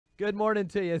Good morning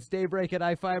to you. It's Daybreak at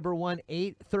iFiber 1,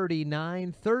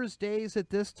 8:39. Thursdays at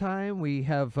this time, we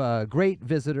have great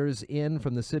visitors in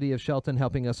from the city of Shelton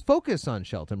helping us focus on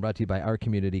Shelton, brought to you by our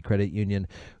Community Credit Union.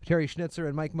 Teri Schnitzer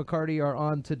and Mike McCarty are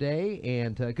on today,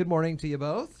 and good morning to you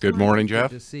both. Good morning, Jeff.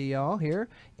 Good to see y'all here.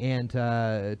 And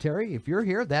Teri, if you're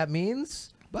here, that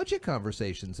means budget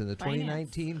conversations in the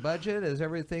 2019 budget. Is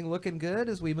everything looking good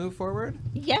as we move forward?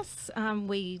 Yes,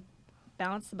 we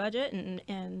balanced the budget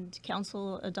and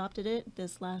council adopted it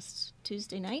this last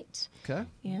Tuesday night. Okay.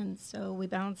 And so we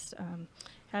balanced,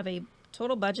 have a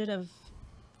total budget of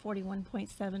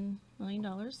 $41.7 million,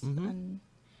 and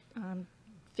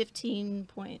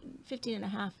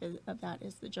 15.5 of that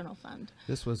is the general fund.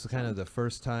 This was kind of the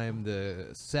first time the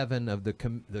 7 of the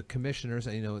commissioners,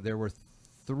 you know, there were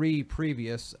 3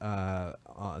 previous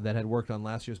that had worked on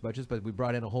last year's budgets, but we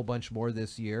brought in a whole bunch more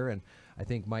this year. And I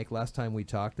think, Mike, last time we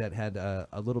talked, that had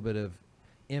a little bit of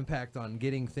impact on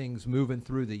getting things moving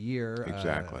through the year.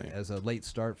 Exactly. As a late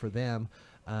start for them.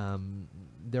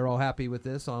 They're all happy with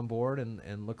this, on board,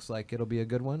 and looks like it'll be a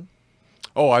good one.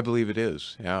 Oh, I believe it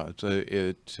is. Yeah,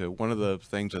 it's one of the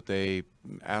things that they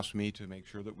asked me to make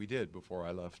sure that we did before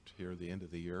I left here at the end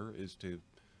of the year is to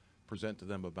present to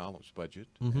them a balanced budget.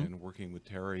 And working with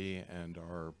Teri and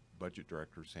our budget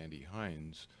director, Sandy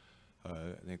Hines,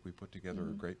 I think we put together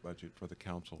a great budget for the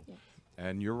council. Yes.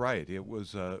 And you're right, it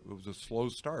was a slow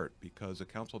start because the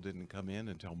council didn't come in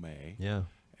until May. Yeah.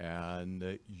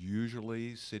 And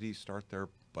usually cities start their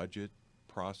budget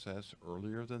process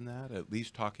earlier than that, at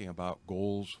least talking about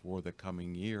goals for the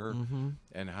coming year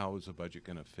and how is the budget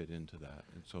going to fit into that.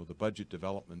 And so the budget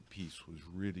development piece was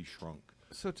really shrunk.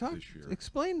 So this year.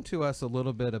 Explain to us a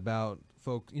little bit about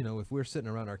folks, you know, if we're sitting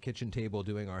around our kitchen table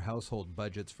doing our household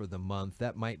budgets for the month,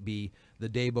 that might be the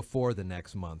day before the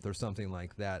next month or something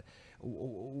like that.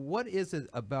 What is it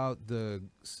about the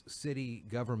city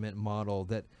government model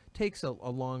that takes a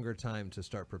longer time to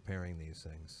start preparing these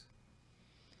things?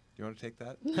 Do you want to take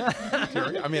that,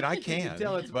 Teri? I mean, I can,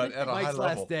 but at a high Mike's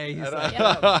level. last day, he's like,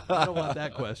 I don't want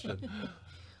that question.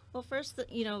 Well, first,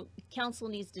 you know, council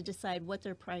needs to decide what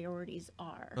their priorities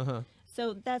are.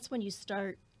 So that's when you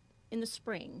start in the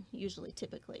spring, usually,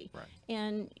 typically. Right.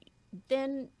 And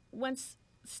then once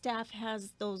staff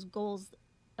has those goals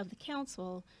of the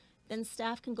council, then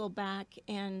staff can go back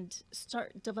and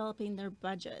start developing their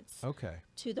budgets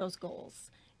to those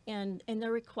goals and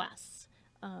their requests.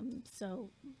 So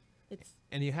it's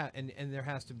and there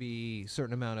has to be a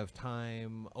certain amount of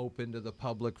time open to the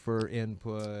public for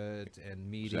input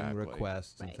and meeting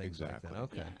requests and things like that.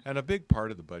 Okay. Yeah. And a big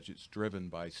part of the budget's driven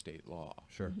by state law.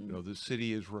 Sure. You know, the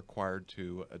city is required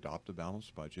to adopt a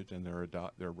balanced budget, and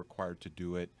they're required to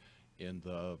do it in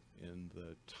the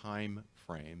time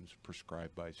frames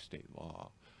prescribed by state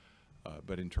law.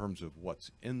 But in terms of what's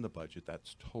in the budget,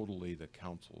 that's totally the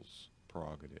council's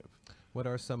prerogative. What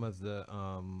are some of the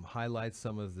highlights,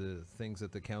 some of the things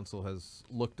that the council has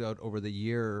looked at over the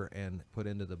year and put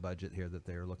into the budget here that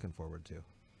they're looking forward to?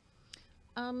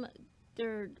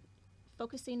 They're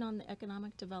focusing on the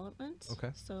economic development.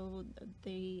 Okay. So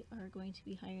they are going to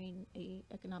be hiring a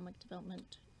economic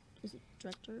development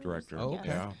director. Director. Oh, okay.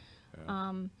 Yeah.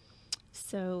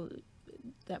 So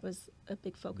that was a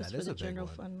big focus That for is the a big general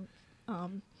one.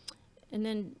 fund. And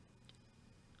then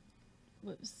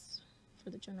what was for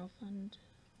the general fund?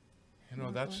 You know,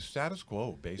 that's status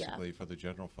quo, basically, for the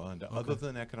general fund, other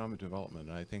than economic development.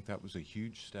 And I think that was a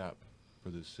huge step for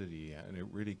the city, and it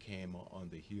really came on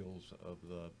the heels of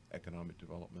the economic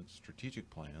development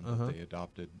strategic plan that they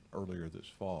adopted earlier this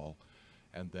fall,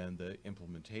 and then the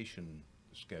implementation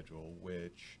schedule,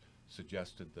 which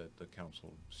suggested that the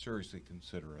council seriously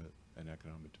consider an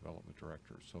economic development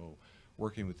director. So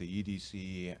working with the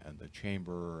EDC and the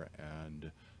chamber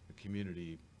and the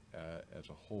community as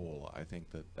a whole, I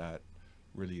think that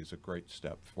really is a great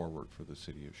step forward for the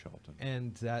city of Shelton.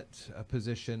 And that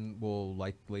position will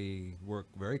likely work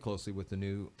very closely with the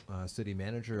new city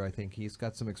manager. I think he's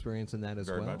got some experience in that as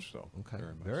well. Very much so. Okay,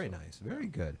 Very much so. nice, very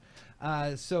good.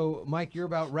 So, Mike, you're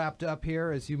about wrapped up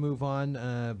here as you move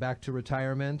on back to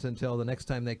retirement until the next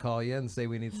time they call you and say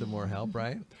we need some more help,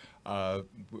 right?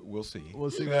 We'll see.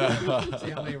 We'll see, see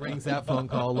how many rings that phone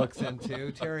call looks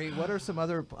into. Teri, what are some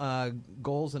other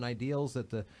goals and ideals that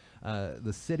the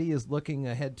city is looking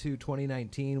ahead to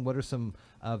 2019? What are some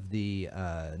of the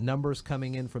numbers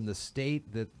coming in from the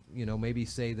state that, you know, maybe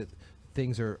say that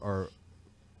things are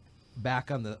back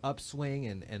on the upswing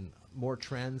and more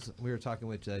trends? We were talking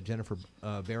with Jennifer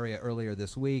Beria earlier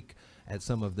this week at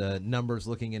some of the numbers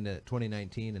looking into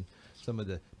 2019 and some of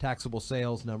the taxable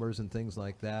sales numbers and things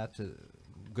like that.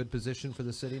 Good position for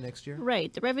the city next year?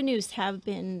 Right. The revenues have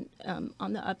been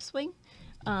on the upswing.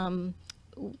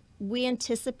 We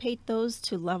anticipate those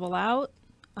to level out.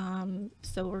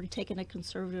 So we're taking a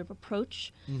conservative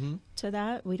approach to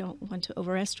that. We don't want to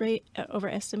overestimate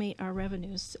our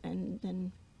revenues and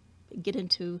then get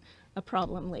into a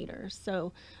problem later.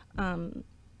 So,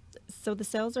 so the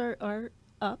sales are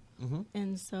up,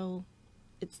 and so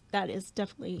that is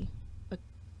definitely a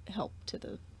help to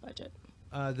the budget.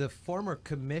 The former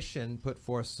commission put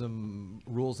forth some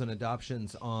rules and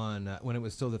adoptions on, when it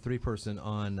was still the 3-person,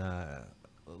 on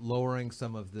lowering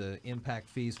some of the impact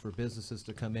fees for businesses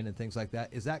to come in and things like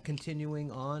that. Is that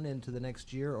continuing on into the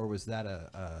next year, or was that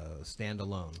a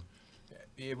standalone?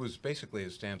 It was basically a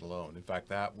standalone. In fact,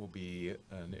 that will be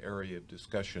an area of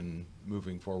discussion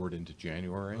moving forward into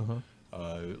January,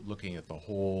 looking at the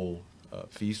whole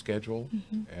fee schedule.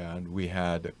 And we've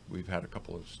had a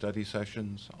couple of study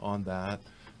sessions on that.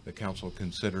 The council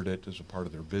considered it as a part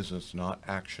of their business, not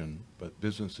action, but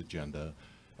business agenda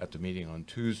at the meeting on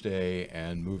Tuesday,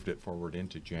 and moved it forward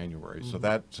into January. So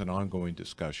that's an ongoing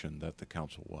discussion that the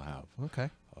council will have.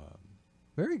 Okay.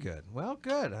 Very good. Well,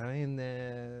 good. I mean,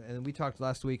 and we talked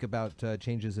last week about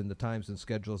changes in the times and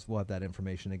schedules. We'll have that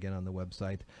information again on the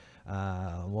website.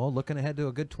 Well, looking ahead to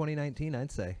a good 2019,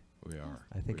 I'd say. We are.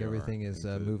 I think everything is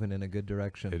moving in a good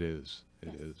direction. It is.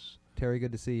 It is. Terry,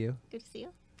 good to see you. Good to see you.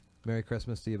 Merry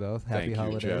Christmas to you both. Happy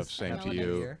holidays. Thank you, Jeff. Same to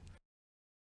you.